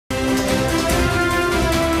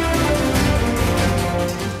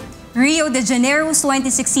Rio de Janeiro's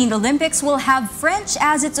 2016 Olympics will have French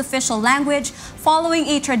as its official language, following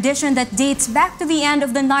a tradition that dates back to the end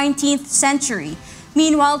of the 19th century.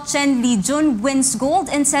 Meanwhile, Chen Lijun wins gold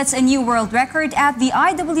and sets a new world record at the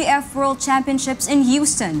IWF World Championships in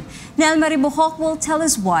Houston. Nel Maribojoc will tell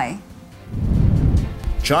us why.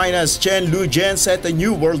 China's Chen Lijun set a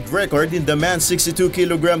new world record in the men's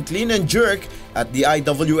 62-kilogram clean and jerk at the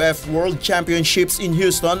IWF World Championships in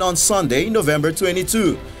Houston on Sunday, November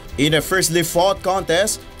 22. In a firstly fought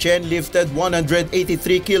contest, Chen lifted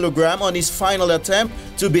 183 kg on his final attempt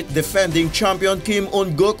to beat defending champion Kim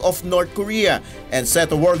Un-guk of North Korea and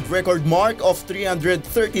set a world record mark of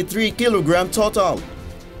 333 kg total.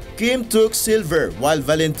 Kim took silver while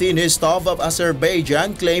Valentin Histov of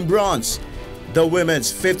Azerbaijan claimed bronze. The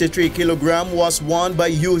women's 53 kg was won by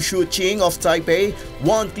Shu-Ching of Taipei,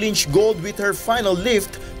 won clinched gold with her final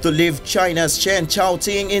lift to leave China's Chen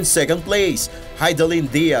Qiaoting in second place. Heidelin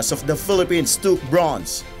Diaz of the Philippines took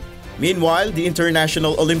bronze. Meanwhile, the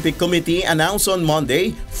International Olympic Committee announced on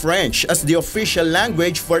Monday French as the official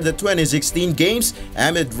language for the 2016 Games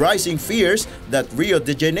amid rising fears that Rio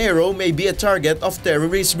de Janeiro may be a target of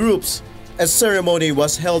terrorist groups. A ceremony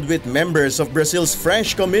was held with members of Brazil's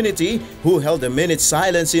French community who held a minute's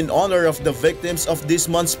silence in honor of the victims of this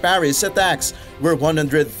month's Paris attacks, where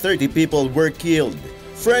 130 people were killed.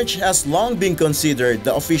 French has long been considered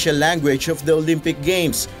the official language of the Olympic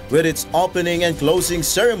Games, with its opening and closing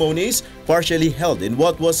ceremonies partially held in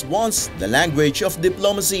what was once the language of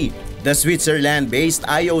diplomacy. The Switzerland-based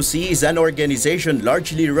IOC is an organization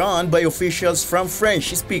largely run by officials from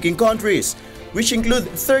French-speaking countries, which include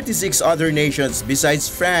 36 other nations besides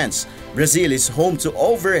France. Brazil is home to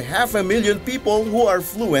over 500,000 people who are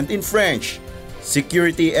fluent in French.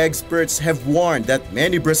 Security experts have warned that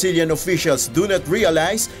many Brazilian officials do not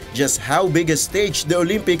realize just how big a stage the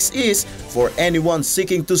Olympics is for anyone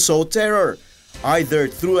seeking to sow terror, either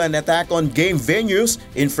through an attack on game venues,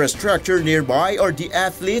 infrastructure nearby, or the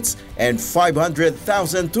athletes and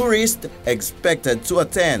 500,000 tourists expected to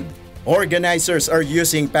attend. Organizers are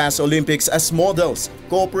using past Olympics as models,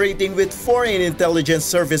 cooperating with foreign intelligence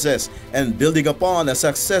services, and building upon a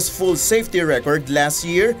successful safety record last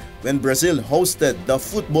year when Brazil hosted the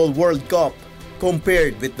Football World Cup.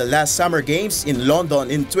 Compared with the last Summer Games in London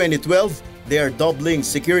in 2012, they are doubling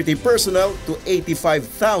security personnel to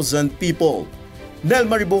 85,000 people. Nel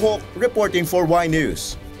Maribojoc reporting for Y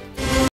News.